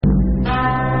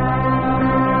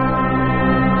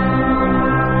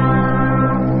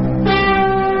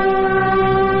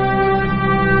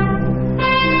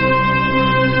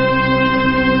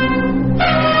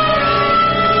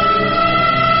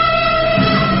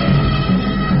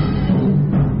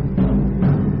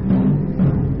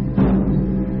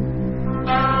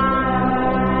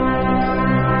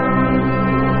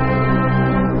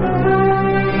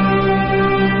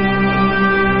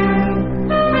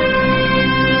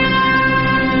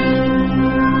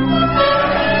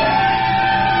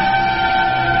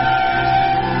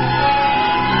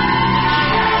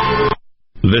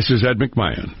This is Ed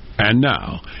McMahon. And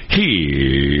now, here's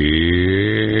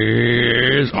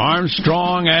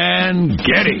Armstrong and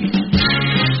Getty.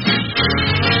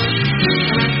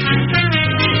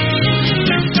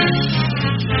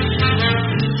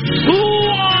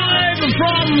 Live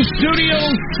from Studio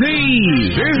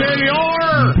C, this is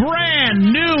your brand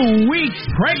new week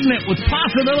pregnant with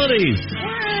possibilities.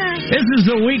 This is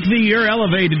the week that you're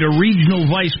elevated to regional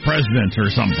vice president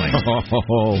or something.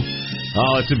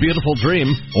 Oh, it's a beautiful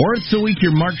dream. Or it's the week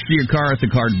you're marched to your car at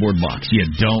the cardboard box. You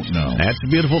don't know. That's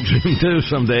a beautiful dream, too,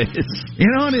 some days.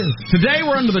 You know it is. Today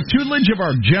we're under the tutelage of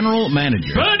our general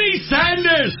manager, Bernie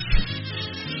Sanders!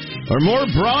 Or more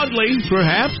broadly,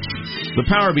 perhaps, the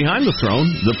power behind the throne,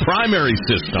 the primary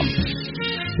system.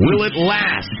 Will it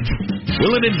last?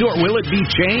 Will it endure? Will it be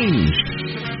changed?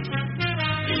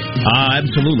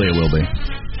 Absolutely it will be.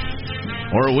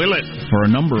 Or will it? For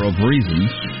a number of reasons.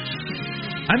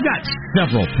 I've got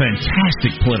several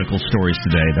fantastic political stories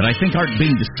today that I think aren't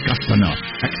being discussed enough.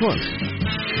 Excellent.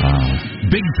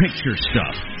 Big picture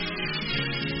stuff.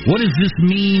 What does this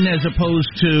mean as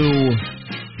opposed to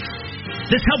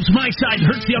this helps my side and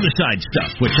hurts the other side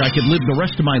stuff, which I could live the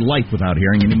rest of my life without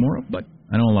hearing any more of, but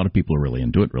I know a lot of people are really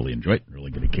into it, really enjoy it,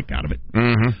 really get a kick out of it.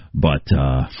 Mm-hmm. But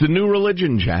it's the new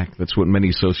religion, Jack. That's what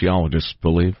many sociologists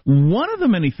believe. One of the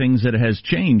many things that has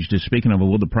changed is, speaking of,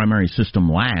 will the primary system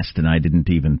last? And I didn't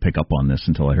even pick up on this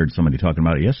until I heard somebody talking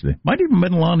about it yesterday. Might even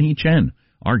been Lan He Chen,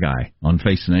 our guy, on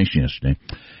Face the Nation yesterday.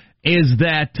 Is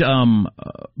that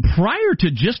prior to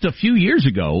just a few years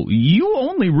ago, you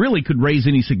only really could raise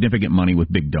any significant money with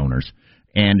big donors.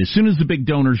 And as soon as the big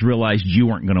donors realized you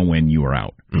weren't going to win, you were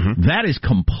out. Mm-hmm. That is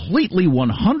completely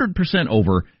 100%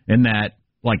 over, and that,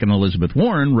 like an Elizabeth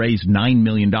Warren, raised $9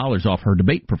 million off her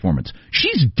debate performance.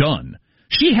 She's done.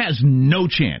 She has no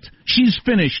chance. She's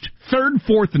finished third,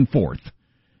 fourth, and fourth.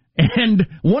 And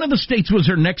one of the states was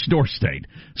her next door state.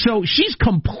 So she's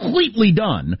completely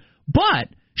done. But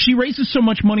she raises so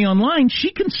much money online,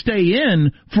 she can stay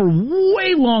in for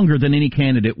way longer than any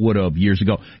candidate would have years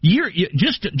ago.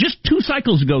 Just 2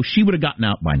 cycles ago, she would have gotten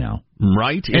out by now.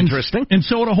 Right. Interesting. And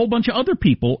so would a whole bunch of other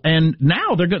people. And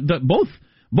now they're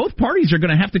both parties are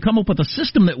going to have to come up with a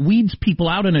system that weeds people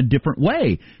out in a different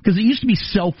way, because it used to be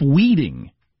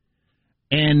self-weeding.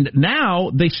 And now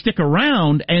they stick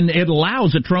around, and it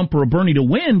allows a Trump or a Bernie to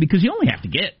win because you only have to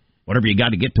get whatever you got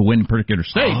to get to win a particular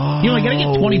state. You only got to get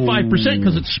 25%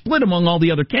 because it's split among all the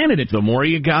other candidates. The more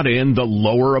you got in, the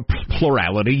lower a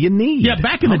plurality you need. Yeah,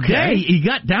 back in the day, you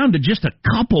got down to just a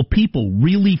couple people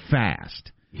really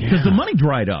fast because the money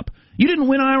dried up. You didn't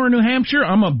win Iowa or New Hampshire.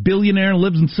 I'm a billionaire and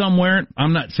lives in somewhere.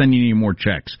 I'm not sending you any more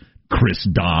checks. Chris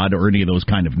Dodd or any of those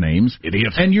kind of names.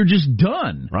 Idiot. And you're just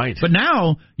done. Right. But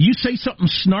now, you say something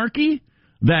snarky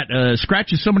that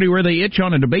scratches somebody where they itch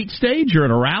on a debate stage or at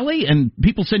a rally, and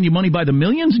people send you money by the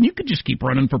millions, and you could just keep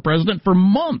running for president for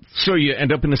months. So you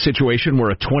end up in a situation where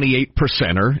a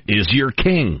 28%er is your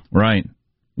king. Right.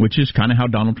 Which is kind of how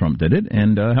Donald Trump did it,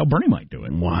 and how Bernie might do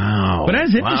it. Wow. But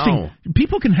that's interesting. Wow.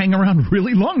 People can hang around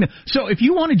really long now. So if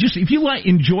you want to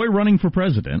enjoy running for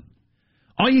president,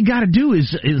 all you got to do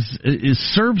is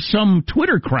serve some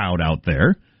Twitter crowd out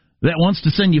there that wants to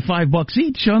send you $5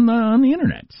 each on the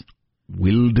internet.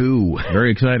 Will do.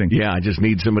 Very exciting. Yeah, I just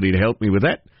need somebody to help me with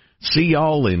that. See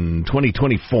y'all in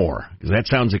 2024, because that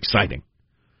sounds exciting.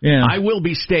 Yeah. I will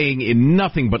be staying in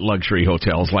nothing but luxury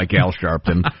hotels like Al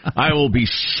Sharpton. I will be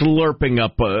slurping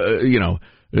up,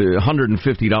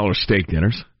 $150 steak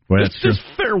dinners. Well, that's just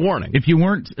fair warning. If you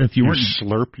weren't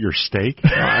slurp your steak.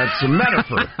 It's a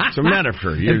metaphor. It's a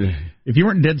metaphor. If you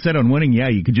weren't dead set on winning,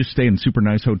 you could just stay in super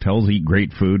nice hotels, eat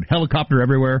great food, helicopter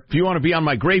everywhere. If you want to be on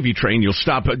my gravy train, you'll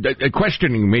stop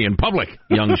questioning me in public,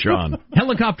 young Sean.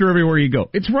 Helicopter everywhere you go.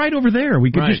 It's right over there.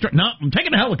 We could just no. I'm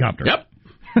taking a helicopter. Yep.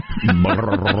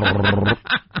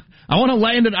 I want to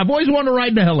land it. I've always wanted to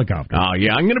ride in a helicopter. Oh,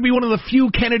 yeah. I'm going to be one of the few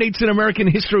candidates in American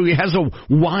history who has a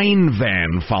wine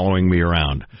van following me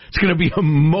around. It's going to be a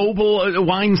mobile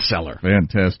wine cellar.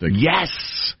 Fantastic. Yes.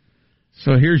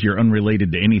 So here's your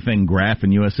unrelated to anything graph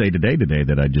in USA Today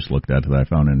that I just looked at that I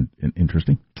found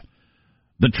interesting.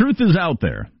 The truth is out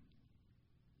there.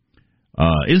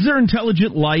 Is there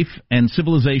intelligent life and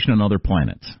civilization on other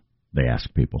planets? They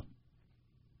ask people.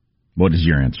 What is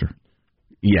your answer?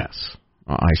 Yes.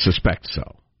 I suspect so.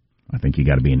 I think you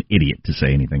got to be an idiot to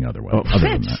say anything otherwise.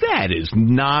 That is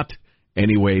not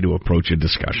any way to approach a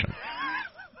discussion.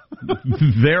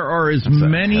 There are as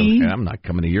many... I'm not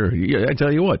coming to your... I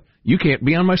tell you what, you can't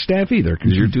be on my staff either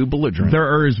because you're too belligerent. There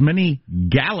are as many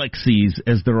galaxies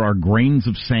as there are grains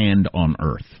of sand on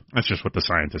Earth. That's just what the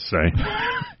scientists say.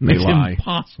 It's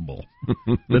impossible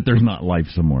that there's not life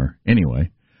somewhere.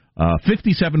 Anyway,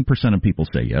 57% of people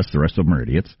say yes. The rest of them are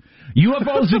idiots.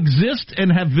 UFOs exist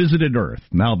and have visited Earth.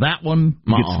 Now, that one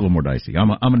gets a little more dicey.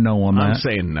 I'm a no on that. I'm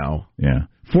saying no. Yeah.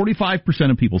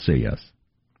 45% of people say yes.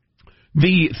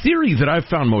 The theory that I've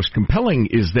found most compelling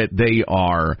is that they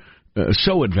are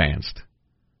so advanced,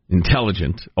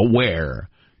 intelligent, aware,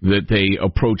 that they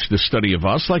approach the study of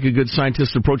us like a good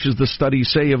scientist approaches the study,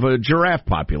 say, of a giraffe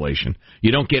population.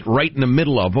 You don't get right in the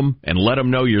middle of them and let them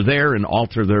know you're there and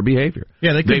alter their behavior.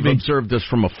 Yeah, They've observed us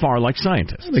from afar like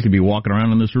scientists. They could be walking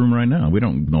around in this room right now. We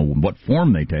don't know what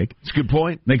form they take. It's a good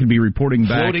point. They could be reporting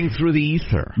back. Floating through the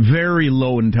ether. Very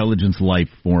low intelligence life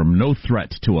form. No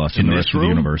threat to us in the rest of the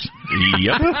universe.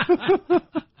 Yep.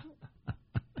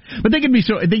 But they could be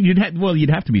so. You'd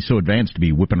have to be so advanced to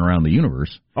be whipping around the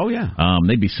universe. Oh yeah.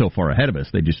 They'd be so far ahead of us.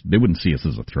 They wouldn't see us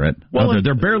as a threat. Well,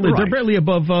 they're barely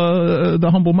above the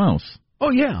humble mouse. Oh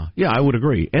yeah, I would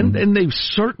agree. And they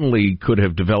certainly could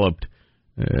have developed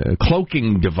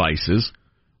cloaking devices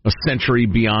a century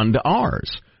beyond ours,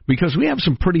 because we have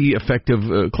some pretty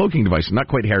effective cloaking devices. Not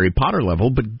quite Harry Potter level,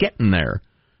 but getting there.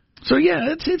 So,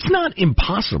 yeah, it's not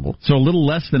impossible. So a little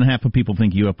less than half of people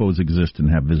think UFOs exist and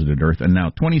have visited Earth. And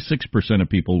now 26% of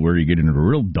people, where you get into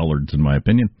real dullards, in my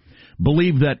opinion,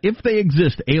 believe that if they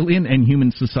exist, alien and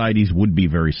human societies would be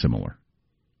very similar.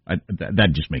 That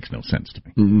just makes no sense to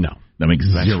me. No. That makes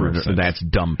zero sense. That's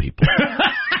dumb people.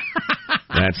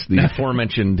 That's the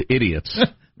aforementioned idiots.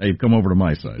 Now you've come over to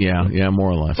my side. Yeah,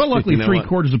 more or less. Well, luckily,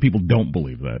 three-quarters of people don't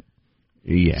believe that.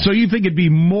 Yeah. So you think it'd be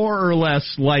more or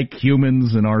less like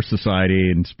humans in our society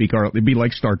and it'd be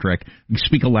like Star Trek. You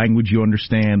speak a language you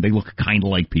understand. They look kind of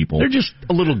like people. They're just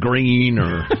a little green,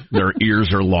 or their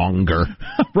ears are longer.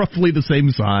 Roughly the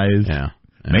same size. Yeah.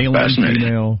 Male and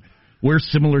female. Wear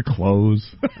similar clothes.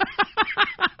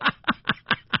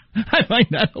 I find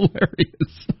that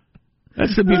hilarious.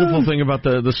 That's the beautiful thing about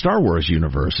the Star Wars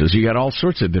universe, is you got all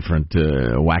sorts of different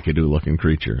wackadoo-looking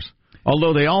creatures.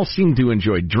 Although they all seem to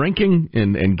enjoy drinking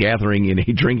and gathering in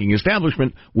a drinking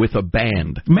establishment with a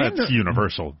band. That's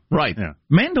universal. Right. Yeah.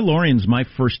 Mandalorian's my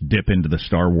first dip into the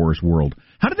Star Wars world.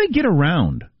 How do they get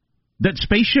around? That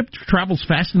spaceship travels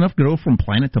fast enough to go from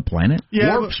planet to planet?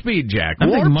 Yeah, warp speed, Jack. That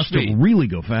warp thing must speed. really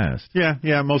go fast.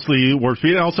 Yeah, mostly warp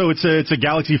speed. And also, it's a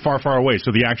galaxy far, far away,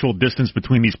 so the actual distance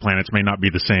between these planets may not be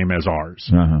the same as ours.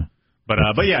 Uh-huh.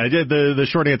 But yeah, the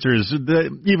short answer is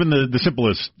even the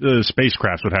simplest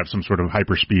spacecraft would have some sort of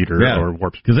hyperspeed or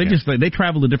warp speed. Because they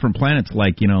travel to different planets.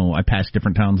 Like, I pass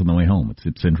different towns on the way home.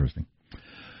 It's interesting.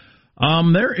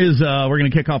 We're going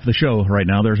to kick off the show right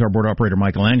now. There's our board operator,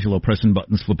 Michelangelo, pressing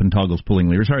buttons, flipping toggles, pulling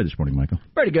levers. How are you this morning, Michael?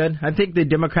 Pretty good. I think the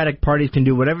Democratic parties can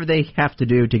do whatever they have to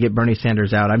do to get Bernie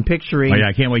Sanders out. I'm picturing... Oh, yeah,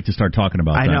 I can't wait to start talking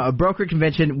about that. I know, a broker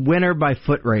convention, winner by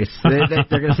foot race. They're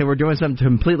going to say, we're doing something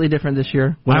completely different this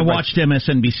year. I watched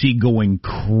MSNBC going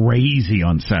crazy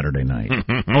on Saturday night.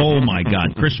 Oh, my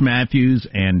God. Chris Matthews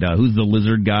and who's the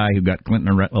lizard guy who got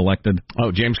Clinton elected?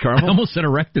 Oh, James Carville? I almost said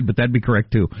erected, but that'd be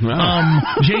correct, too.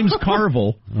 James Carville.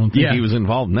 I don't think he was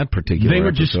involved in that particular They were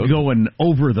episode. just going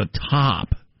over the top.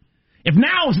 If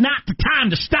now is not the time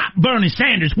to stop Bernie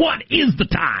Sanders, what is the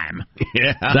time?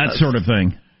 Yeah. That sort of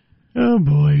thing. Oh,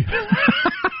 boy.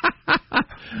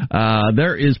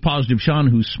 There is Positive Sean,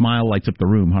 whose smile lights up the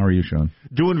room. How are you, Sean?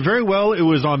 Doing very well. It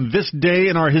was on this day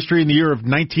in our history in the year of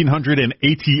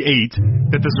 1988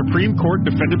 that the Supreme Court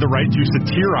defended the right to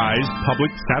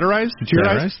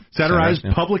satirize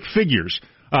public figures.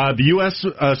 The U.S.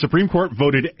 Supreme Court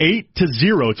voted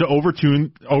 8-0 to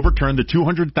overturn the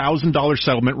 $200,000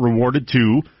 settlement rewarded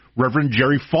to Reverend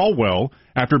Jerry Falwell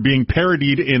after being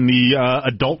parodied in the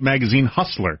adult magazine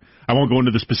Hustler. I won't go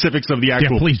into the specifics of the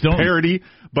actual parody,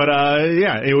 but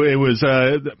it was...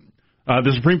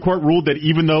 the Supreme Court ruled that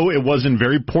even though it was in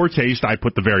very poor taste, I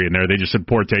put the very in there, they just said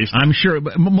poor taste. I'm sure,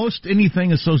 but most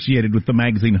anything associated with the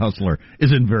magazine Hustler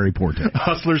is in very poor taste.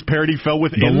 Hustler's parody fell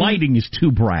within... The lighting is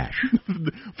too brash.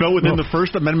 Fell within the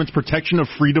First Amendment's protection of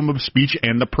freedom of speech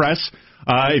and the press.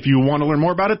 If you want to learn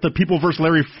more about it, The People vs.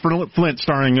 Larry Flint,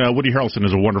 starring Woody Harrelson,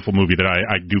 is a wonderful movie that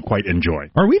I do quite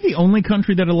enjoy. Are we the only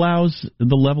country that allows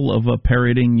the level of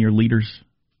parodying your leaders?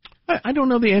 I don't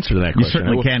know the answer to that question. You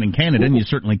certainly can in Canada, and you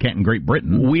certainly can't in Great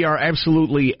Britain. We are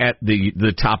absolutely at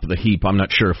the top of the heap. I'm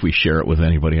not sure if we share it with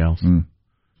anybody else.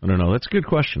 I don't know. That's a good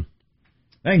question.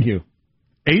 Thank you.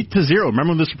 8-0. Remember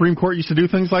when the Supreme Court used to do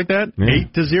things like that?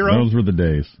 8-0. Those were the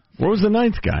days. Where was the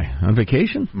ninth guy? On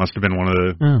vacation? Must have been one of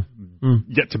the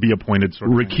yet to be appointed.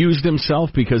 Sort of recused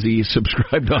himself because he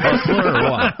subscribed to Hustler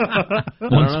or what?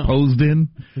 Once posed in.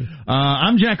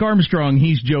 I'm Jack Armstrong.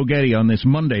 He's Joe Getty on this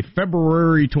Monday,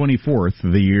 February 24th.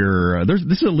 The year.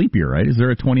 This is a leap year, right? Is there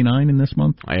a 29 in this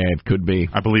month? It could be.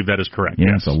 I believe that is correct. Yeah,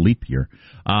 yes. It's a leap year.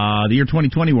 The year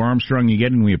 2020, we're Armstrong and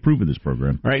Getty, and we approve of this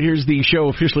program. All right, here's the show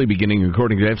officially beginning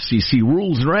according to FCC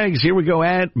rules and regs. Here we go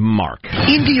at Mark.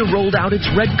 India rolled out its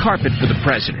red carpet for the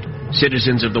president.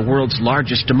 Citizens of the world's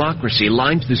largest democracy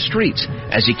lined the streets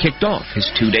as he kicked off his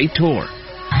 2-day tour.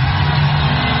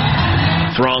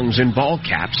 Throngs in ball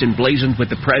caps emblazoned with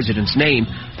the president's name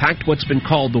packed what's been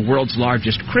called the world's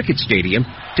largest cricket stadium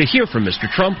to hear from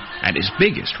Mr. Trump at his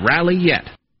biggest rally yet.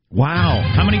 Wow.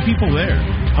 How many people there?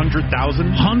 100,000?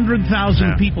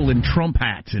 100,000 people in Trump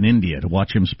hats in India to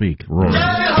watch him speak.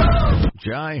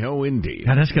 Jai ho, indeed.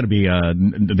 God, that's got to be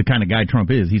the kind of guy Trump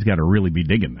is. He's got to really be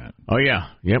digging that. Oh,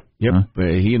 yeah. Yep. Huh?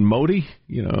 He and Modi,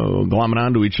 glomming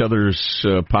onto each other's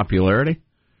popularity.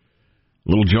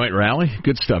 Little joint rally.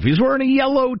 Good stuff. He's wearing a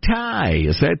yellow tie.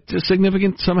 Is that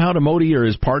significant somehow to Modi or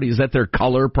his party? Is that their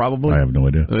color, probably? I have no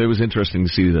idea. It was interesting to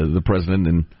see the president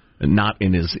and not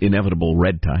in his inevitable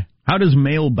red tie. How does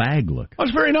mailbag look? Oh,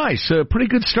 it's very nice. Pretty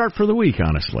good start for the week,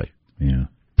 honestly. Yeah.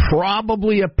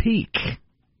 Probably a peak.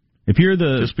 If you're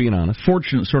the Just being honest.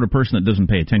 fortunate sort of person that doesn't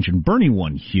pay attention, Bernie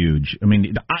won huge. I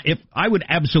mean, if I would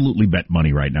absolutely bet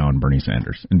money right now on Bernie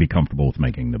Sanders and be comfortable with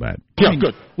making the bet. Yeah,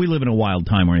 good. We live in a wild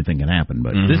time where anything can happen,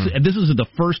 but this is the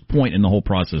first point in the whole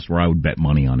process where I would bet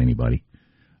money on anybody.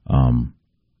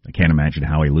 I can't imagine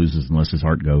how he loses unless his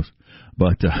heart goes.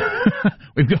 But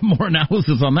we've got more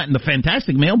analysis on that and the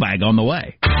fantastic mailbag on the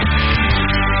way.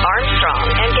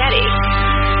 Armstrong and Getty.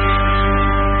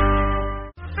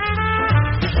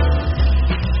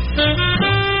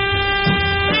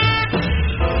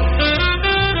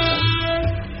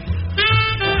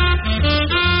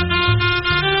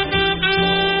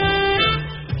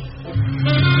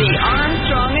 The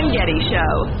Armstrong and Getty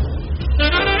Show.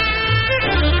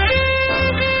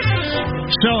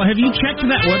 So, have you checked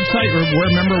that website?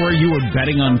 Remember where you were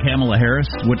betting on Kamala Harris?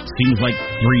 What seems like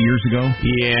 3 years ago?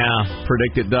 Yeah,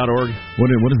 predictit.org.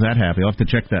 What does that have? You'll have to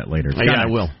check that later. I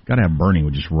will. Got to have Bernie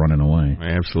just running away. I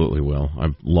absolutely will.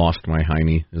 I've lost my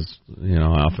hiney, as I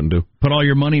often do. Put all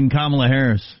your money in Kamala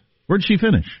Harris. Where'd she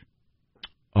finish?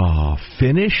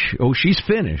 Finish? Oh, she's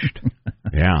finished.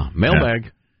 Yeah,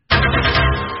 mailbag.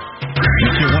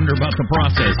 Makes you wonder about the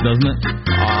process, doesn't it?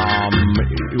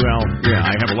 Well, yeah,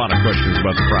 I have a lot of questions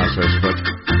about the process, but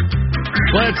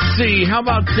let's see. How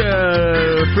about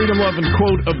Freedom Loving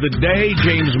quote of the day,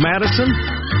 James Madison?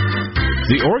 Is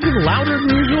the organ louder than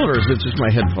usual, or is it just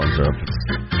my headphones are up? It's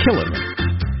killing me.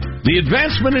 The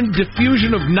advancement and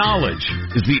diffusion of knowledge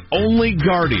is the only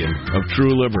guardian of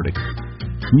true liberty.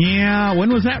 Yeah, when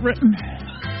was that written?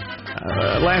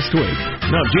 Last week.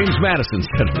 No, James Madison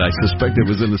said it. I suspect it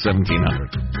was in the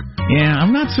 1700s. Yeah, I'm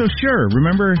not so sure.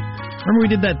 Remember we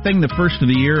did that thing the first of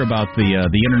the year about the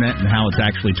internet and how it's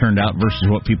actually turned out versus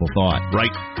what people thought.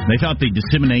 Right. They thought the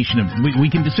dissemination of we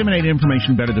can disseminate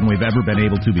information better than we've ever been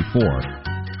able to before.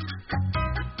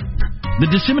 The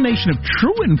dissemination of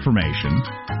true information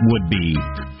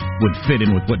would fit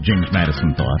in with what James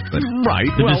Madison thought. But right.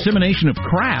 The dissemination of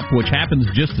crap, which happens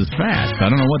just as fast. I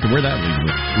don't know where that leads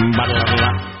us.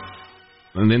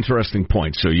 An interesting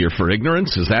point. So you're for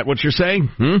ignorance? Is that what you're saying?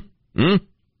 I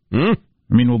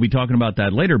mean, we'll be talking about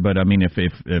that later, but I mean, if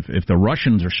the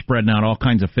Russians are spreading out all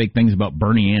kinds of fake things about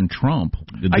Bernie and Trump,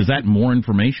 is that more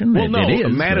information? Well, no. It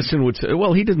is, Madison would say,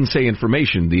 well, he didn't say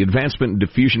information. The advancement and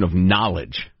diffusion of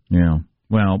knowledge. Yeah.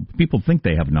 Well, people think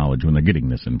they have knowledge when they're getting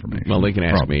this information. Well, they can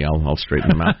ask me. I'll straighten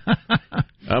them out.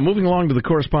 Moving along to the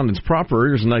correspondence proper,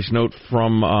 here's a nice note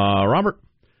from Robert.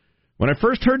 When I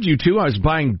first heard you two, I was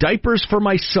buying diapers for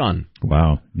my son.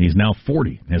 Wow. He's now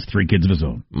 40, has 3 kids of his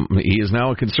own. He is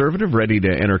now a conservative, ready to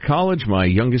enter college. My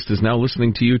youngest is now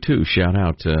listening to you, too. Shout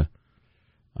out to...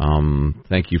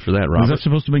 thank you for that, Robert. Is that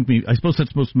supposed to make me... I suppose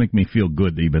that's supposed to make me feel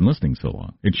good that you've been listening so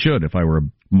long. It should if I were a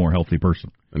more healthy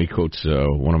person. And he quotes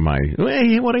one of my,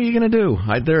 hey, what are you going to do?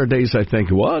 There are days I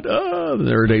think, what?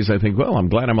 There are days I think, well, I'm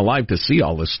glad I'm alive to see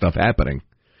all this stuff happening.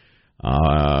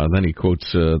 Then he quotes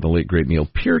the late, great Neil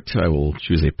Peart. I will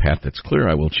choose a path that's clear.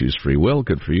 I will choose free will.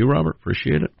 Good for you, Robert.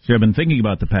 Appreciate it. See, I've been thinking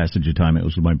about the passage of time. It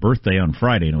was my birthday on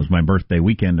Friday, and it was my birthday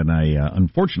weekend, and I,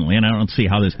 unfortunately, and I don't see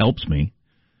how this helps me,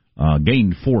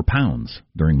 gained 4 pounds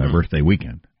during my birthday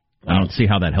weekend. I don't see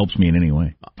how that helps me in any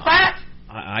way.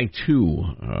 I too,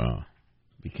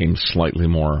 became slightly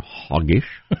more hoggish.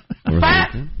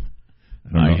 I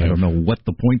don't know what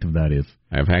the point of that is.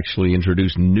 I've actually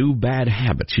introduced new bad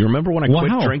habits. You remember when I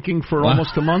quit drinking for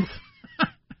almost a month?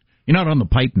 You're not on the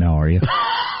pipe now, are you?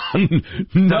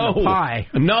 No. On the pie.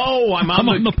 No, I'm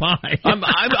on the pie.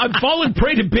 I'm falling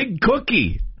prey to Big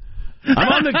Cookie. I'm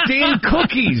on the damn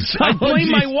cookies. I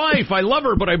blame my wife. I love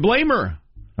her, but I blame her.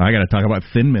 I got to talk about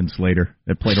Thin Mints later.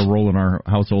 That played a role in our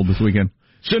household this weekend.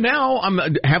 So now I'm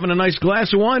having a nice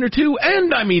glass of wine or two,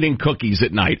 and I'm eating cookies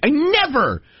at night.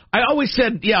 I always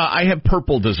said, yeah, I have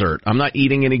purple dessert. I'm not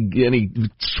eating any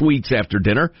sweets after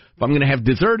dinner. If I'm going to have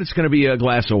dessert, it's going to be a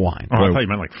glass of wine. Oh, I thought you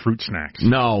meant like fruit snacks.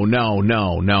 No.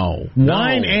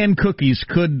 Wine and cookies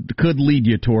could lead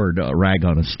you toward a rag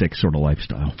on a stick sort of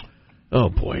lifestyle. Oh,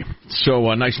 boy. So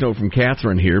a nice note from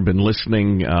Catherine here. Been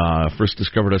listening, first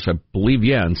discovered us, I believe,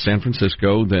 in San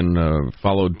Francisco, then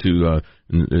followed to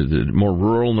more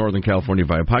rural Northern California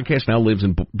via podcast. Now lives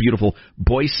in beautiful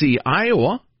Boise,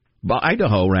 Idaho,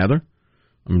 rather.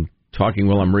 I'm talking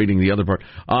while I'm reading the other part.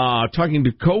 Talking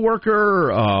to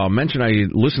coworker, mentioned I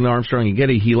listened to Armstrong and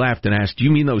Getty. He laughed and asked, "Do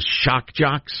you mean those shock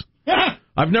jocks?"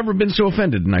 I've never been so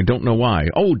offended, and I don't know why.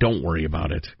 Oh, don't worry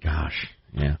about it. Gosh,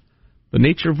 yeah. The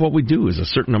nature of what we do is a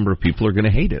certain number of people are going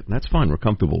to hate it, and that's fine. We're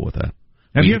comfortable with that.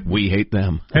 We hate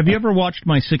them. Have you ever watched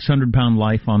My 600-Pound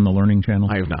Life on the Learning Channel?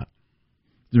 I have not.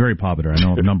 It's very popular. I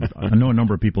know a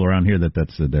number of people around here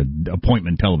that's the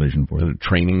appointment television for it. A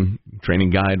training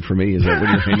guide for me? Is that what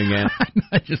you're hinting at?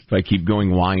 If I keep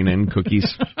going wine and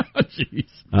cookies.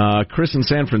 Jeez. Chris in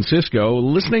San Francisco,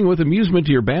 listening with amusement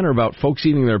to your banner about folks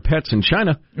eating their pets in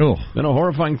China. Oh. Then a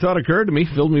horrifying thought occurred to me,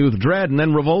 filled me with dread and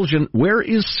then revulsion. Where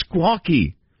is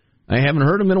Squawky? I haven't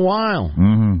heard him in a while.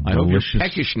 Mm-hmm. I hope your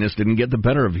peckishness didn't get the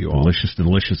better of you all.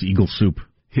 Delicious eagle soup.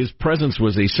 His presence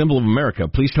was a symbol of America.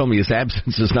 Please tell me his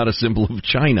absence is not a symbol of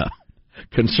China.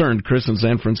 Concerned Chris in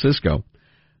San Francisco.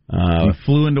 He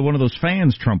flew into one of those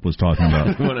fans Trump was talking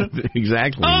about.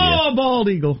 Exactly. Oh, yeah. bald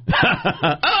eagle.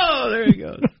 Oh, there you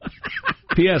go.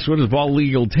 P.S. What does bald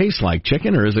eagle taste like?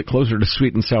 Chicken, or is it closer to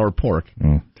sweet and sour pork?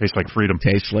 Tastes like freedom.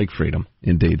 Tastes like freedom.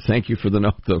 Indeed. Thank you for the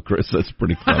note, though, Chris. That's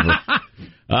pretty clever.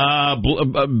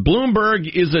 Bloomberg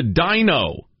is a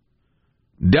dino.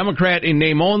 Democrat in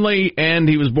name only, and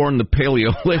he was born in the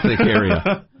Paleolithic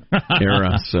era.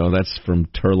 So that's from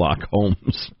Turlock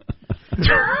Holmes.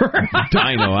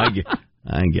 Dino, I get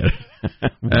it.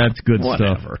 That's good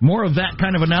stuff. More of that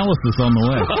kind of analysis on the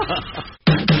way.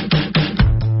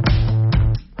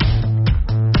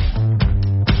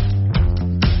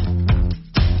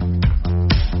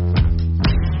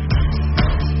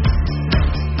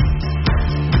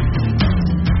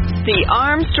 The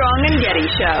Armstrong and Getty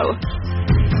Show.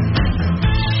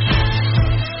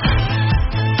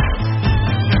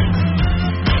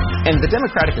 And the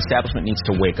Democratic establishment needs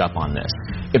to wake up on this.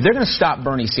 If they're going to stop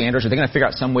Bernie Sanders, or they're going to figure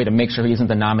out some way to make sure he isn't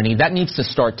the nominee, that needs to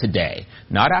start today.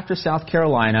 Not after South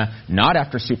Carolina, not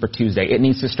after Super Tuesday. It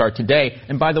needs to start today.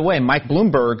 And by the way, Mike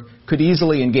Bloomberg could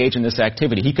easily engage in this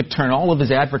activity. He could turn all of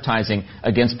his advertising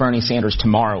against Bernie Sanders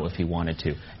tomorrow if he wanted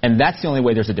to. And that's the only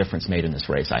way there's a difference made in this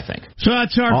race, I think. So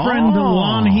that's our friend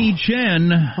Lan Hee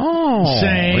Chen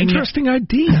saying... Interesting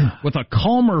idea. With a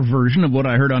calmer version of what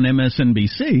I heard on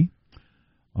MSNBC.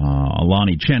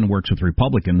 Lan Chen works with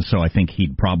Republicans, so I think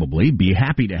he'd probably be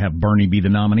happy to have Bernie be the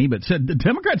nominee, but said the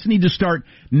Democrats need to start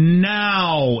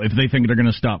now if they think they're going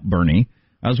to stop Bernie.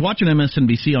 I was watching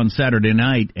MSNBC on Saturday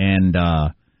night, and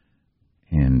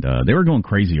they were going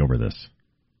crazy over this.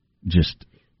 Just,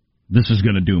 this is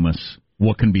going to doom us.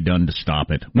 What can be done to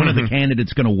stop it? When are the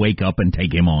candidates going to wake up and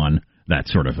take him on? That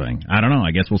sort of thing. I don't know.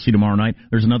 I guess we'll see tomorrow night.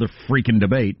 There's another freaking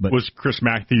debate. But was Chris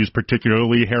Matthews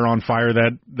particularly hair on fire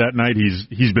that night?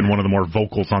 He's been one of the more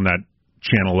vocals on that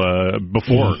channel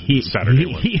before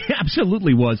Saturday. He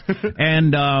absolutely was.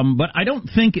 And but I don't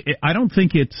think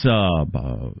it's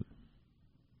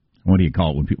what do you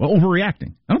call it when people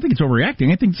overreacting? I don't think it's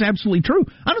overreacting. I think it's absolutely true.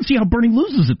 I don't see how Bernie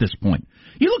loses at this point.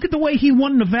 You look at the way he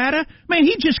won Nevada, man,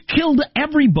 he just killed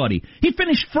everybody. He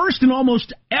finished first in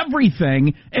almost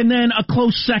everything, and then a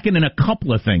close second in a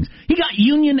couple of things. He got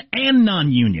union and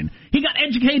non-union. He got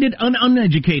educated and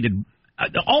uneducated.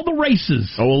 All the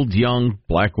races. Old, young,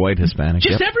 black, white, Hispanic.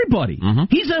 Just everybody.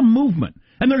 He's a movement.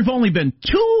 And there's only been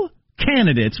two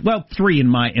candidates, well, three in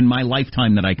my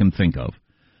lifetime that I can think of,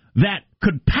 that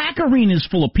could pack arenas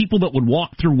full of people that would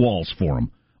walk through walls for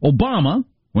him. Obama,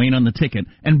 weighing on the ticket,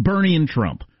 and Bernie and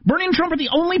Trump. Bernie and Trump are the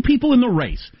only people in the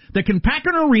race that can pack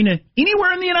an arena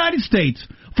anywhere in the United States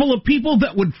full of people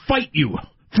that would fight you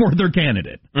for their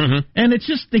candidate. And it's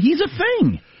just, he's a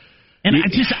thing. And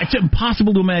it's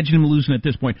impossible to imagine him losing at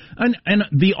this point. And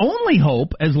the only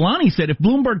hope, as Lonnie said, if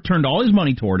Bloomberg turned all his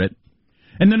money toward it,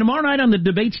 and then tomorrow night on the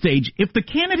debate stage, if the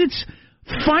candidates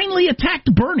finally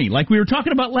attacked Bernie, like we were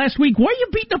talking about last week. Why are you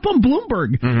beating up on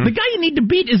Bloomberg? Mm-hmm. The guy you need to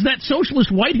beat is that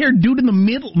socialist white-haired dude in the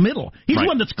middle. He's the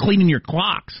one that's cleaning your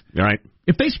clocks. Right.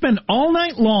 If they spend all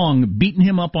night long beating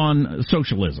him up on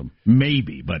socialism,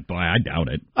 maybe, but boy, I doubt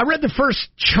it. I read the first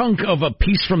chunk of a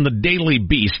piece from the Daily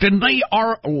Beast, and they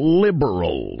are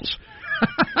liberals.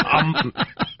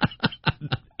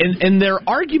 And their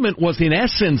argument was, in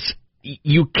essence,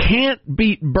 you can't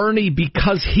beat Bernie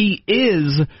because he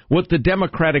is what the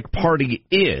Democratic Party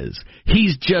is.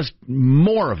 He's just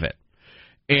more of it.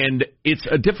 And it's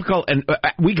a difficult, and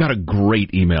we got a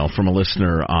great email from a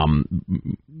listener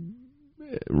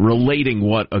relating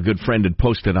what a good friend had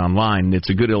posted online. It's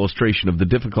a good illustration of the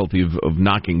difficulty of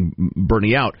knocking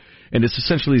Bernie out. And it's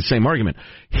essentially the same argument.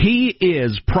 He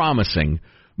is promising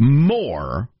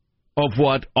more of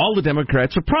what all the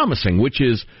Democrats are promising, which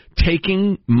is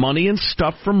taking money and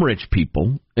stuff from rich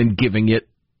people and giving it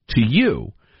to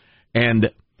you.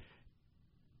 And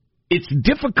it's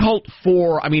difficult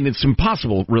it's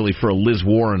impossible really for a Liz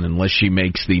Warren unless she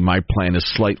makes the my plan is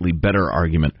slightly better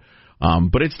argument.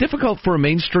 But it's difficult for a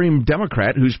mainstream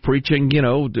Democrat who's preaching,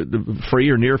 free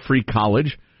or near free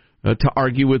college to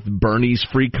argue with Bernie's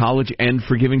free college and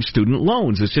forgiving student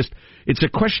loans. It's a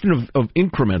question of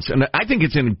increments. And I think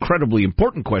it's an incredibly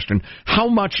important question. How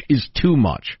much is too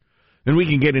much? And we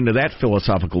can get into that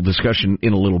philosophical discussion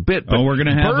in a little bit. But we're going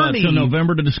to have until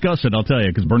November to discuss it, I'll tell you,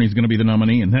 because Bernie's going to be the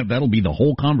nominee, and that'll be the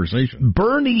whole conversation.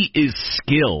 Bernie is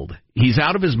skilled. He's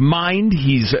out of his mind.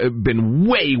 He's been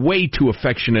way, way too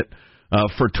affectionate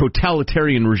for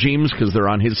totalitarian regimes because they're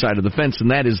on his side of the fence, and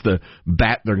that is the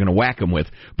bat they're going to whack him with.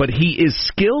 But he is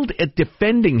skilled at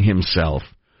defending himself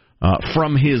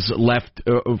from his left,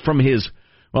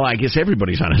 well, I guess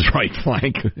everybody's on his right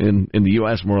flank in the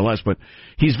U.S., more or less, but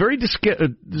he's very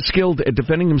skilled at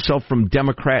defending himself from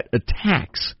Democrat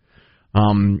attacks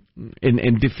and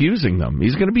diffusing them.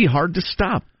 He's going to be hard to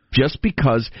stop just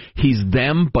because he's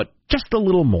them, but just a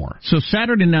little more. So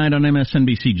Saturday night on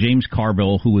MSNBC, James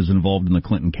Carville, who was involved in the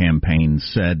Clinton campaign,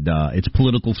 said it's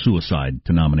political suicide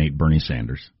to nominate Bernie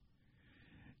Sanders.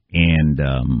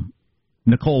 And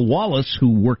Nicole Wallace,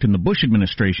 who worked in the Bush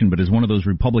administration but is one of those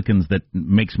Republicans that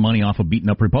makes money off of beating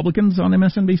up Republicans on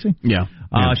MSNBC. Yeah.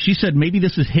 She said maybe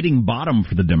this is hitting bottom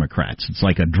for the Democrats. It's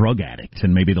like a drug addict,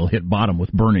 and maybe they'll hit bottom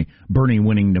with Bernie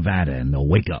winning Nevada, and they'll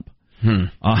wake up.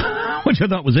 Which I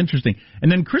thought was interesting.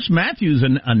 And then Chris Matthews'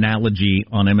 analogy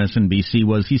on MSNBC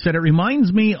was, he said, it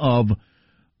reminds me of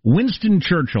Winston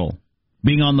Churchill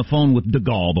being on the phone with de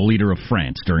Gaulle, the leader of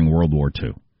France, during World War II.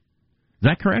 Is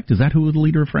that correct? Is that who the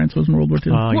leader of France was in World War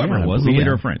II? Whoever it was, the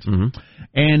leader of France. Mm-hmm.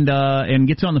 And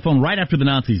gets on the phone right after the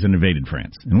Nazis invaded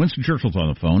France. And Winston Churchill's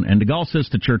on the phone, and de Gaulle says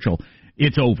to Churchill,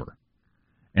 it's over.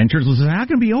 And Churchill says, how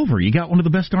can it be over? You got one of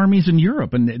the best armies in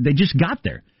Europe, and they just got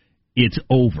there. It's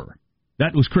over.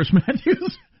 That was Chris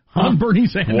Matthews on Bernie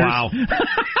Sanders. Wow.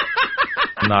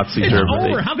 Nazi Germany. It's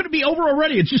over. How could it be over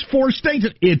already? It's just 4 states.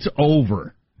 It's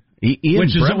over. Which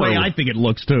is the way I think it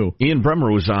looks, too. Ian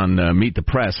Bremmer was on Meet the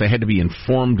Press. I had to be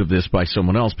informed of this by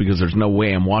someone else because there's no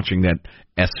way I'm watching that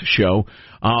show.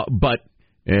 But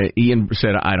Ian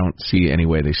said, I don't see any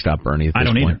way they stop Bernie at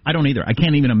this point. I don't either. I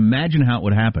can't even imagine how it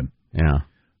would happen. Yeah.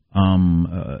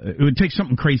 It would take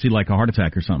something crazy like a heart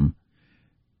attack or something.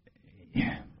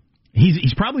 Yeah.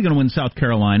 He's probably going to win South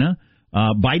Carolina.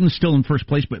 Biden's still in first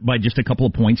place, but by just a couple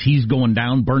of points. He's going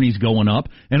down. Bernie's going up.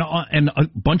 And a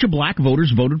bunch of black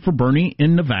voters voted for Bernie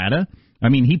in Nevada. I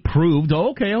mean, he proved,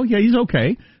 he's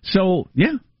okay. So,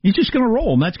 yeah, he's just going to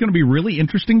roll, and that's going to be really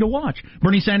interesting to watch.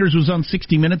 Bernie Sanders was on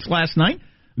 60 Minutes last night.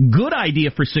 Good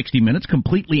idea for 60 Minutes,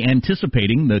 completely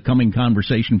anticipating the coming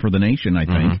conversation for the nation, I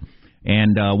think. Mm-hmm.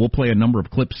 And we'll play a number of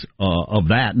clips of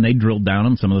that, and they drilled down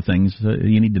on some of the things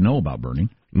you need to know about Bernie.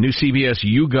 New CBS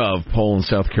YouGov poll in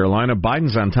South Carolina.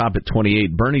 Biden's on top at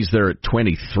 28. Bernie's there at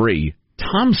 23.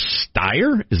 Tom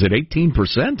Steyer is at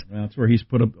 18%. That's where he's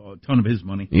put a ton of his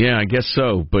money. Yeah, I guess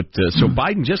so. But so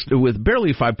Biden just with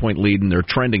barely a 5-point lead, and they're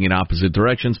trending in opposite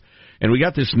directions. And we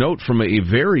got this note from a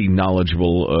very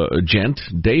knowledgeable gent,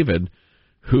 David,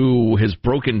 who has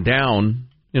broken down,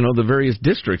 the various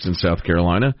districts in South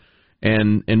Carolina.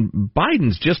 And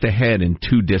Biden's just ahead in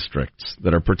 2 districts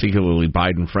that are particularly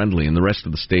Biden-friendly, and the rest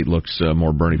of the state looks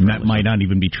more Bernie-friendly. That might not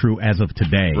even be true as of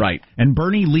today. Right. And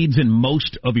Bernie leads in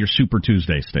most of your Super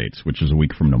Tuesday states, which is a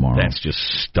week from tomorrow. That's just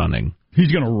stunning.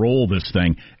 He's going to roll this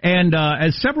thing. And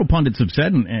as several pundits have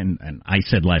said, and I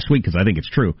said last week because I think it's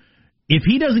true, if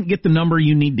he doesn't get the number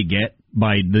you need to get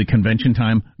by the convention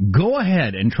time, go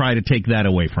ahead and try to take that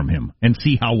away from him and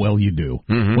see how well you do.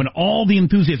 Mm-hmm. When all the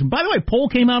enthusiasm... By the way, poll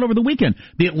came out over the weekend.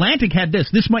 The Atlantic had this.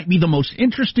 This might be the most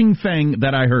interesting thing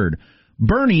that I heard.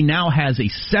 Bernie now has a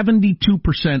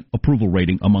 72% approval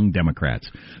rating among Democrats.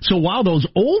 So while those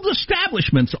old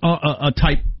establishments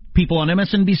type people on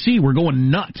MSNBC were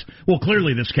going nuts, well,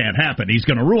 clearly this can't happen. He's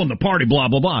going to ruin the party, blah,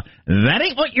 blah, blah. That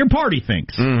ain't what your party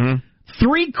thinks. Mm-hmm.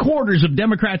 3/4 of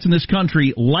Democrats in this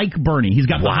country like Bernie. He's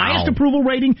got the highest approval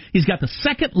rating. He's got the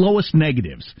second lowest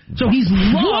negatives. So he's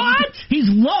loved. What? He's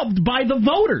loved by the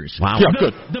voters. Wow.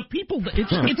 The people.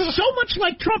 It's so much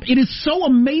like Trump. It is so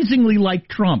amazingly like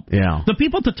Trump. Yeah. The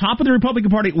people at the top of the Republican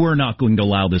Party, we're not going to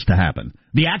allow this to happen.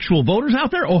 The actual voters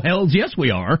out there, oh, hells yes,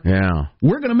 we are. Yeah.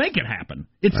 We're going to make it happen.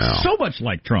 It's so much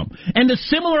like Trump. And a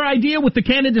similar idea with the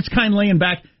candidates kind of laying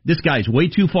back. This guy's way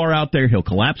too far out there. He'll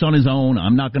collapse on his own.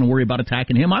 I'm not going to worry about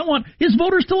attacking him. I want his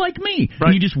voters to like me. Right.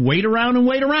 And you just wait around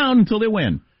until they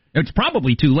win. It's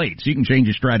probably too late, so you can change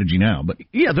your strategy now. But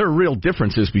yeah, there are real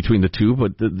differences between the two,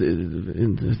 but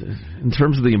in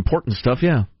terms of the important stuff,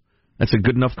 yeah, that's a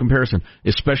good enough comparison.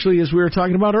 Especially as we were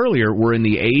talking about earlier, we're in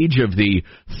the age of the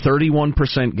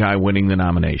 31% guy winning the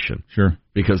nomination. Sure.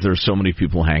 Because there's so many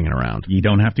people hanging around. You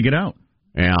don't have to get out.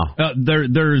 Yeah.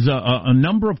 There's a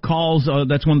number of calls.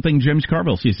 That's one thing James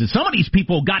Carville sees. Some of these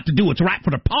people got to do what's right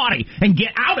for the party and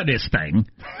get out of this thing.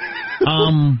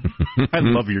 I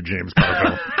love your James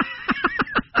Carville.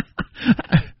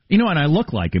 And I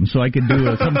look like him, so I could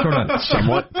do some sort of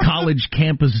somewhat college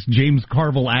campus James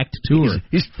Carville act tour.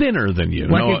 He's thinner than you.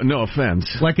 Like no offense.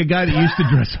 Like a guy that used to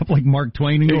dress up like Mark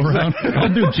Twain and go around.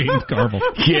 I'll do James Carville.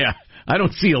 Yeah. I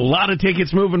don't see a lot of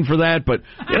tickets moving for that, but,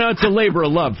 it's a labor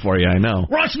of love for you, I know.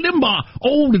 Rush Limbaugh,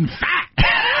 old and fat.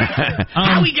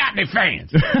 How he got any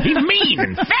fans? He's mean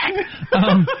and fat.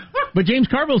 But James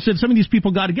Carville said some of these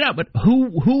people got to get out, but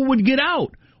who would get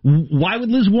out? Why would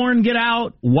Liz Warren get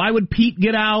out? Why would Pete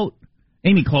get out?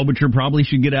 Amy Klobuchar probably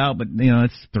should get out, but,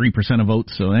 it's 3% of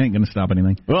votes, so they ain't going to stop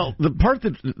anything. Well, the part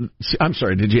that... I'm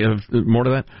sorry, did you have more to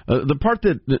that? The part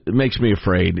that makes me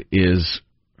afraid is...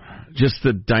 just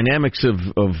the dynamics of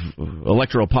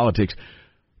electoral politics.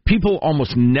 People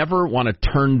almost never want to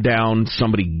turn down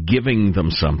somebody giving them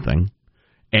something.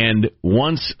 And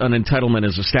once an entitlement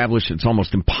is established, it's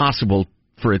almost impossible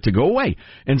for it to go away.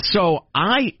 And so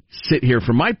I sit here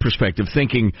from my perspective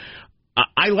thinking,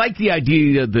 I like the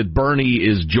idea that Bernie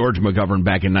is George McGovern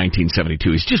back in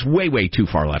 1972. He's just way, way too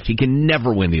far left. He can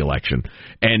never win the election.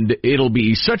 And it'll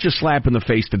be such a slap in the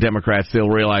face to Democrats, they'll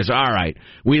realize, all right,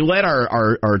 we let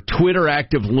our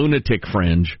Twitter-active lunatic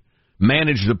fringe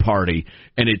manage the party,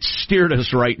 and it steered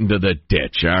us right into the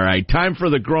ditch. All right, time for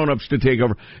the grown-ups to take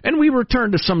over. And we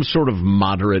return to some sort of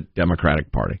moderate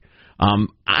Democratic Party. I'm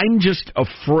just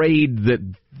afraid that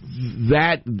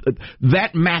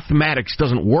mathematics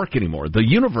doesn't work anymore. The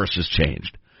universe has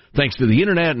changed thanks to the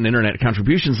internet and internet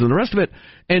contributions and the rest of it.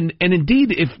 And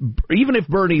indeed, even if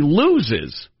Bernie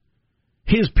loses,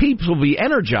 his peeps will be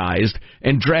energized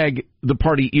and drag the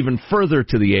party even further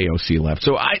to the AOC left.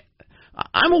 So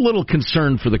I'm a little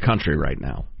concerned for the country right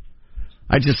now.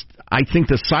 I think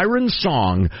the siren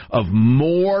song of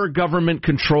more government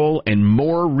control and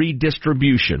more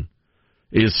redistribution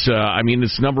is,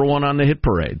 it's number one on the hit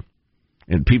parade.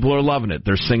 And people are loving it.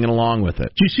 They're singing along with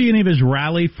it. Did you see any of his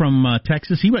rally from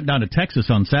Texas? He went down to Texas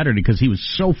on Saturday because he was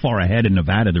so far ahead in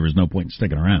Nevada there was no point in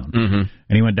sticking around. Mm-hmm.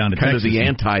 And he went down to kind Texas. Kind of the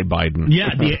anti-Biden. Yeah,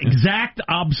 the exact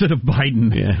opposite of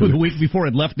Biden. Yeah. The week before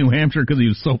he'd left New Hampshire because he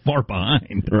was so far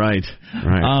behind. Right.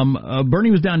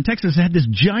 Bernie was down in Texas, had this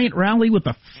giant rally with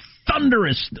a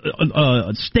thunderous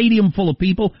stadium full of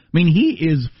people. I mean, he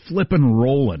is flipping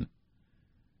rolling.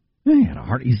 He had a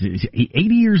heart. He's 80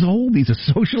 years old. He's a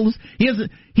socialist.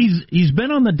 He's been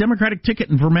on the Democratic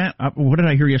ticket in Vermont. What did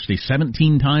I hear yesterday?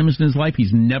 17 times in his life.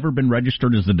 He's never been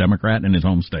registered as a Democrat in his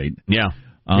home state. Yeah.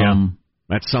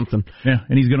 That's something. Yeah,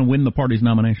 and he's going to win the party's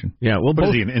nomination. Yeah, well,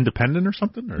 is he an independent or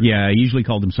something? Or? Yeah, he usually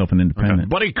called himself an independent. Okay.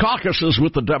 But he caucuses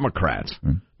with the Democrats.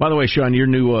 By the way, Sean, your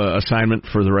new assignment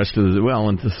for the rest of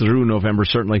and through November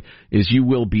certainly is you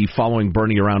will be following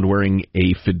Bernie around wearing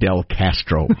a Fidel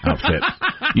Castro outfit.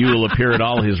 You will appear at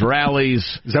all his rallies.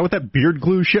 Is that what that beard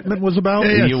glue shipment was about?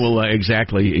 Yes. You will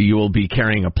exactly. You will be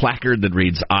carrying a placard that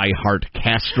reads "I heart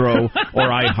Castro"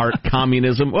 or "I heart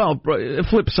communism." Well,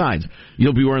 flip sides.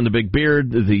 You'll be wearing the big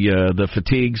beard, the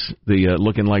fatigues,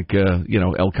 looking like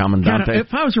El Comandante. God,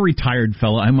 if I was a retired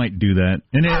fella, I might do that,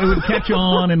 and it would catch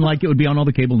on, and it would be on all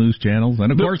the cable news channels.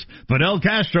 And of course, Fidel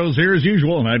Castro's here as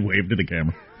usual, and I'd wave to the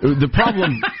camera.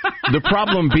 The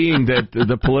problem being that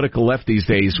the political left these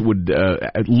days would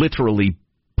literally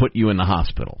put you in the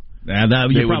hospital.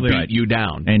 You're probably right. You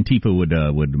down.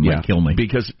 Antifa would might kill me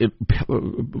because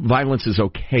violence is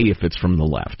okay if it's from the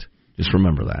left. Just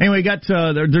remember that. Anyway,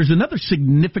 there's another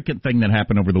significant thing that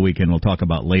happened over the weekend we'll talk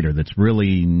about later that's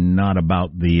really not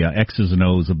about the X's and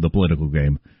O's of the political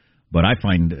game, but I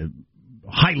find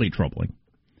highly troubling.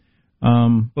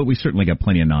 But we certainly got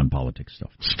plenty of non-politics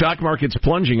stuff. Stock market's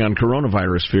plunging on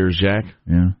coronavirus fears, Jack.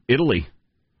 Yeah. Italy's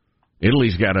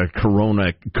got a corona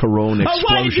explosion.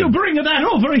 Why did you bring that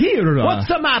over here? What's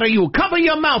the matter? You cover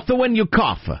your mouth when you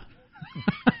cough.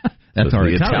 That's our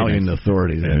the Italian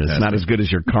authorities. It's not as good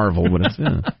as your Carvel, but it's...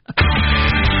 Yeah.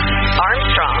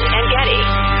 Armstrong and Getty.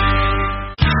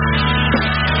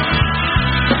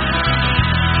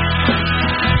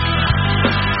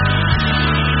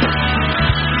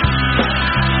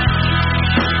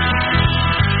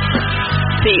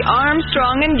 The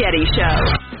Armstrong and Getty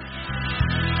Show.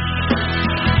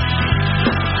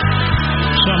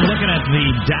 So I'm looking at the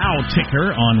Dow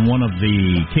ticker on one of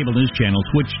the cable news channels,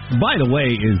 which, by the way,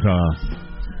 is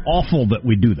awful that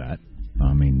we do that.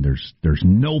 I mean, there's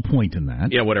no point in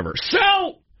that. Yeah, whatever.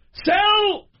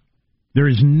 Sell! There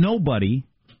is nobody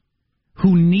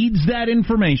who needs that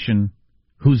information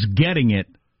who's getting it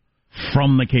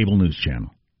from the cable news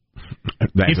channel.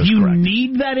 If you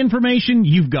need that information,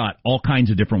 you've got all kinds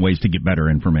of different ways to get better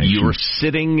information. You're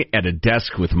sitting at a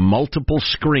desk with multiple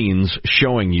screens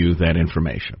showing you that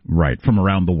information. Right, from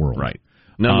around the world. Right.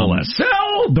 Nonetheless.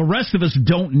 The rest of us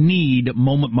don't need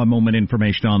moment-by-moment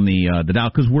information on the Dow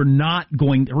because we're not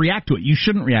going to react to it. You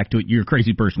shouldn't react to it. You're a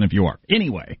crazy person if you are.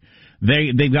 Anyway,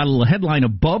 they've got a little headline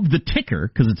above the ticker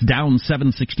because it's down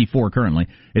 764 currently.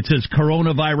 It says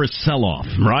coronavirus sell-off.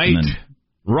 Right.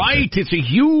 Right, it's a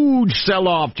huge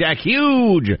sell-off, Jack,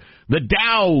 huge. The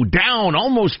Dow down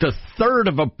almost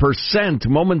 1/3%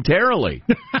 momentarily.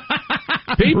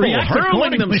 People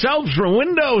hurling themselves from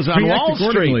windows on Wall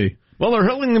Street. Well, they're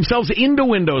hurling themselves into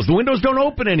windows. The windows don't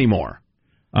open anymore.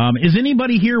 Is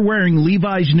anybody here wearing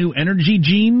Levi's new energy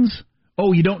jeans?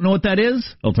 Oh, you don't know what that is?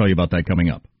 I'll tell you about that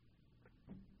coming up.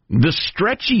 The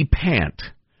stretchy pant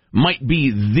might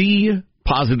be the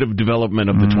positive development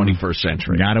of the 21st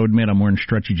century. Got to admit, I'm wearing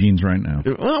stretchy jeans right now.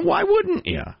 Well, why wouldn't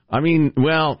you? I mean,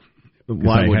 why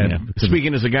wouldn't you?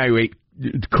 Speaking as a guy who ate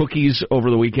cookies over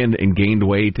the weekend and gained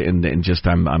weight, and just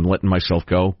I'm letting myself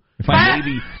go.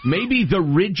 Maybe the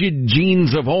rigid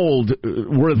jeans of old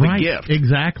were the gift.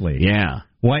 Exactly. Yeah.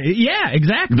 Why? Yeah,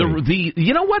 exactly.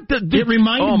 You know what? It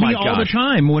reminded me all the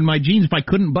time when my jeans. If I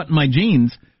couldn't button my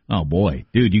jeans, oh boy,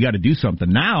 dude, you got to do something.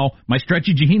 Now my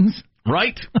stretchy jeans.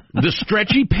 Right? The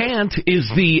stretchy pant is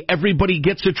the everybody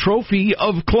gets a trophy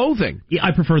of clothing. Yeah,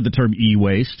 I prefer the term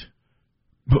e-waste.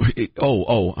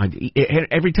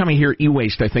 Every time I hear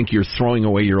e-waste, I think you're throwing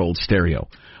away your old stereo.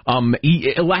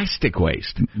 Elastic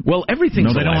waist. Well,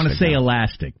 everything's elastic. No, they don't want to say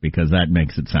elastic because that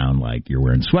makes it sound like you're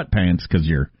wearing sweatpants because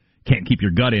you can't keep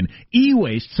your gut in.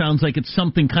 E-waste sounds like it's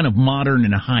something kind of modern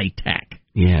and high-tech.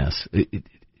 Yes.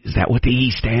 Is that what the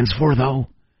E stands for, though?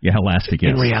 Yeah, elastic,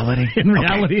 yes. In reality?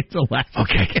 It's elastic.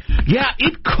 Okay. Yeah,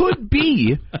 it could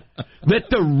be that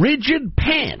the rigid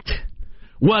pant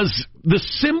was the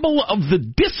symbol of the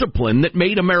discipline that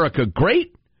made America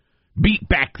great, beat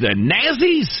back the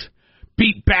Nazis,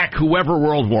 beat back whoever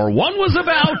World War I was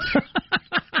about,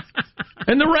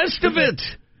 and the rest of it.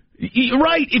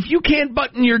 Right, if you can't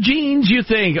button your jeans, you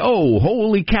think, oh,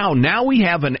 holy cow, now we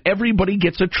have an everybody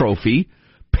gets a trophy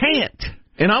pant,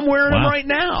 and I'm wearing them right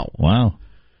now. Wow.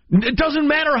 It doesn't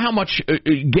matter how much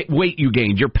weight you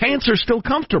gained. Your pants are still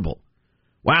comfortable.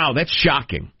 Wow, that's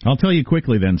shocking. I'll tell you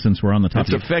quickly then, since we're on the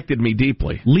topic. It's affected me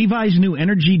deeply. Levi's new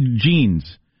energy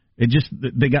jeans. I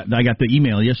got the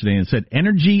email yesterday and it said,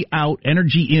 energy out,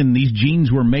 energy in. These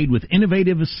jeans were made with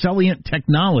innovative Celliant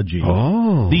technology.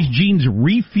 Oh. These jeans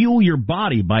refuel your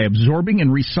body by absorbing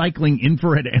and recycling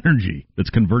infrared energy that's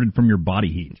converted from your body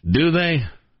heat. Do they?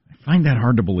 I find that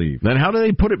hard to believe. Then how do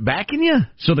they put it back in you?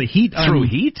 So the heat through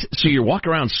heat? So you walk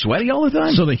around sweaty all the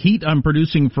time? So the heat I'm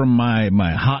producing from my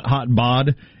hot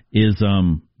bod is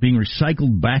being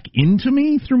recycled back into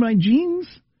me through my jeans?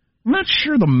 I'm not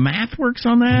sure the math works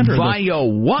on that. Or via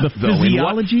what, the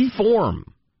physiology? In what form?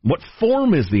 What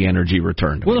form is the energy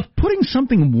returned? Well, if putting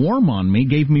something warm on me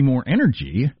gave me more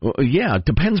energy. Well, yeah, it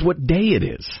depends what day it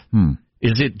is.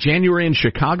 Is it January in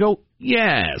Chicago?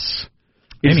 Yes.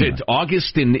 Is it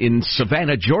August in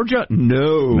Savannah, Georgia?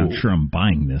 No. I'm not sure I'm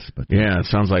buying this, but yeah, it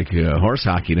sounds like horse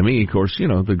hockey to me. Of course, you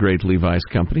know, the great Levi's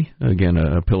company. Again,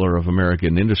 a pillar of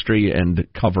American industry and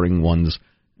covering one's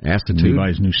attitude.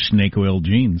 Levi's new snake oil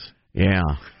jeans. Yeah.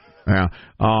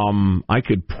 I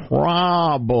could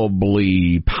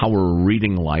probably power a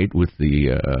reading light with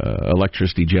the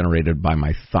electricity generated by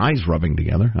my thighs rubbing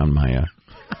together on my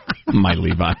my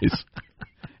Levi's.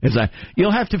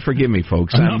 You'll have to forgive me,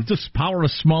 folks. Enough to power a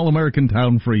small American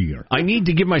town for a year. I need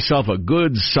to give myself a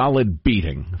good, solid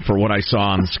beating for what I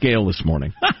saw on the scale this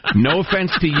morning. No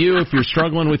offense to you if you're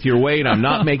struggling with your weight. I'm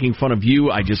not making fun of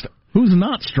you. Who's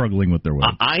not struggling with their weight?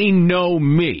 I know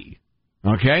me,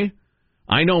 okay?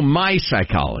 I know my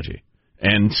psychology.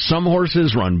 And some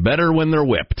horses run better when they're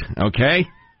whipped, okay?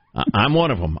 I'm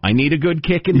one of them. I need a good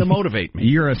kicking to motivate me.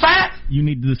 You're fat. You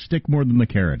need the stick more than the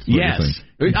carrots. Yes.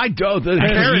 I do. The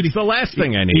carrots, the last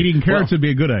thing I need. Eating carrots would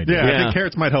be a good idea. Yeah, I think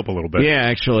carrots might help a little bit. Yeah,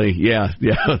 actually, yeah.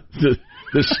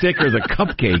 The stick or the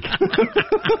cupcake,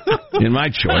 in my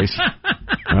choice.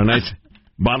 A nice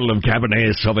bottle of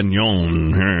Cabernet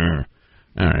Sauvignon.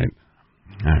 All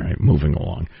right, moving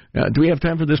along. Do we have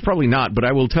time for this? Probably not, but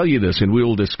I will tell you this, and we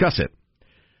will discuss it.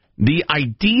 The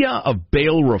idea of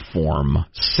bail reform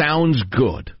sounds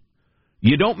good.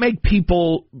 You don't make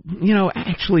people,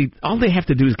 actually, all they have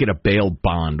to do is get a bail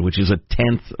bond, which is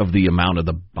 1/10 of the amount of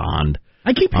the bond.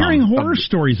 I keep hearing horror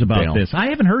stories about this. I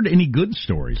haven't heard any good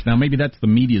stories. Now, maybe that's the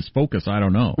media's focus. I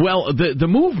don't know. Well, the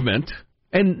movement,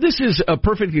 and this is a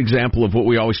perfect example of what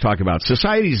we always talk about.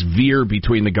 Societies veer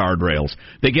between the guardrails.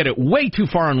 They get it way too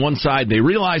far on one side. They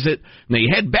realize it, and they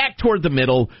head back toward the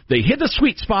middle. They hit the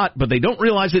sweet spot, but they don't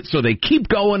realize it, so they keep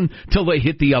going till they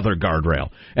hit the other guardrail.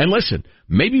 And listen,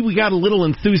 maybe we got a little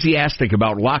enthusiastic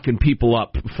about locking people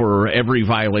up for every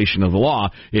violation of the law.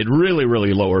 It really,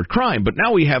 really lowered crime. But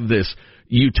now we have this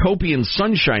utopian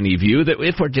sunshiny view that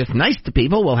if we're just nice to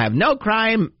people, we'll have no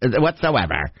crime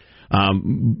whatsoever.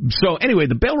 So anyway,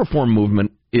 the bail reform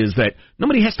movement is that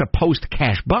nobody has to post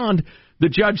cash bond. The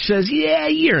judge says, yeah,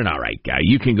 you're an all right guy.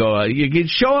 You can go, you can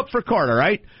show up for court, all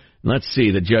right? Let's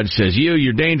see. The judge says,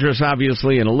 you're dangerous,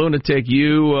 obviously, and a lunatic.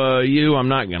 You, I'm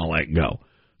not going to let go.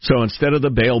 So instead of the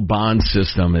bail bond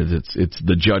system, it's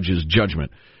the judge's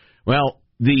judgment. Well,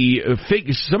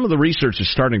 some of the research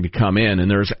is starting to come in, and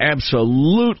there's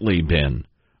absolutely been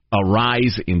a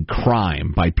rise in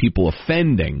crime by people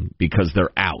offending because they're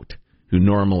out, who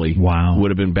normally would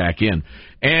have been back in.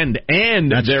 And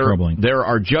there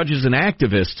are judges and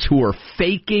activists who are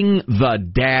faking the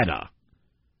data.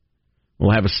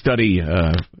 We'll have a study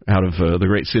out of the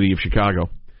great city of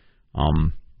Chicago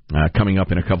coming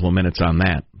up in a couple of minutes on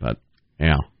that. But,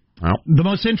 yeah. Well, the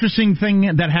most interesting thing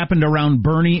that happened around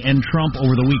Bernie and Trump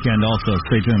over the weekend also.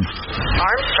 Stay tuned.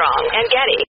 Armstrong and Getty.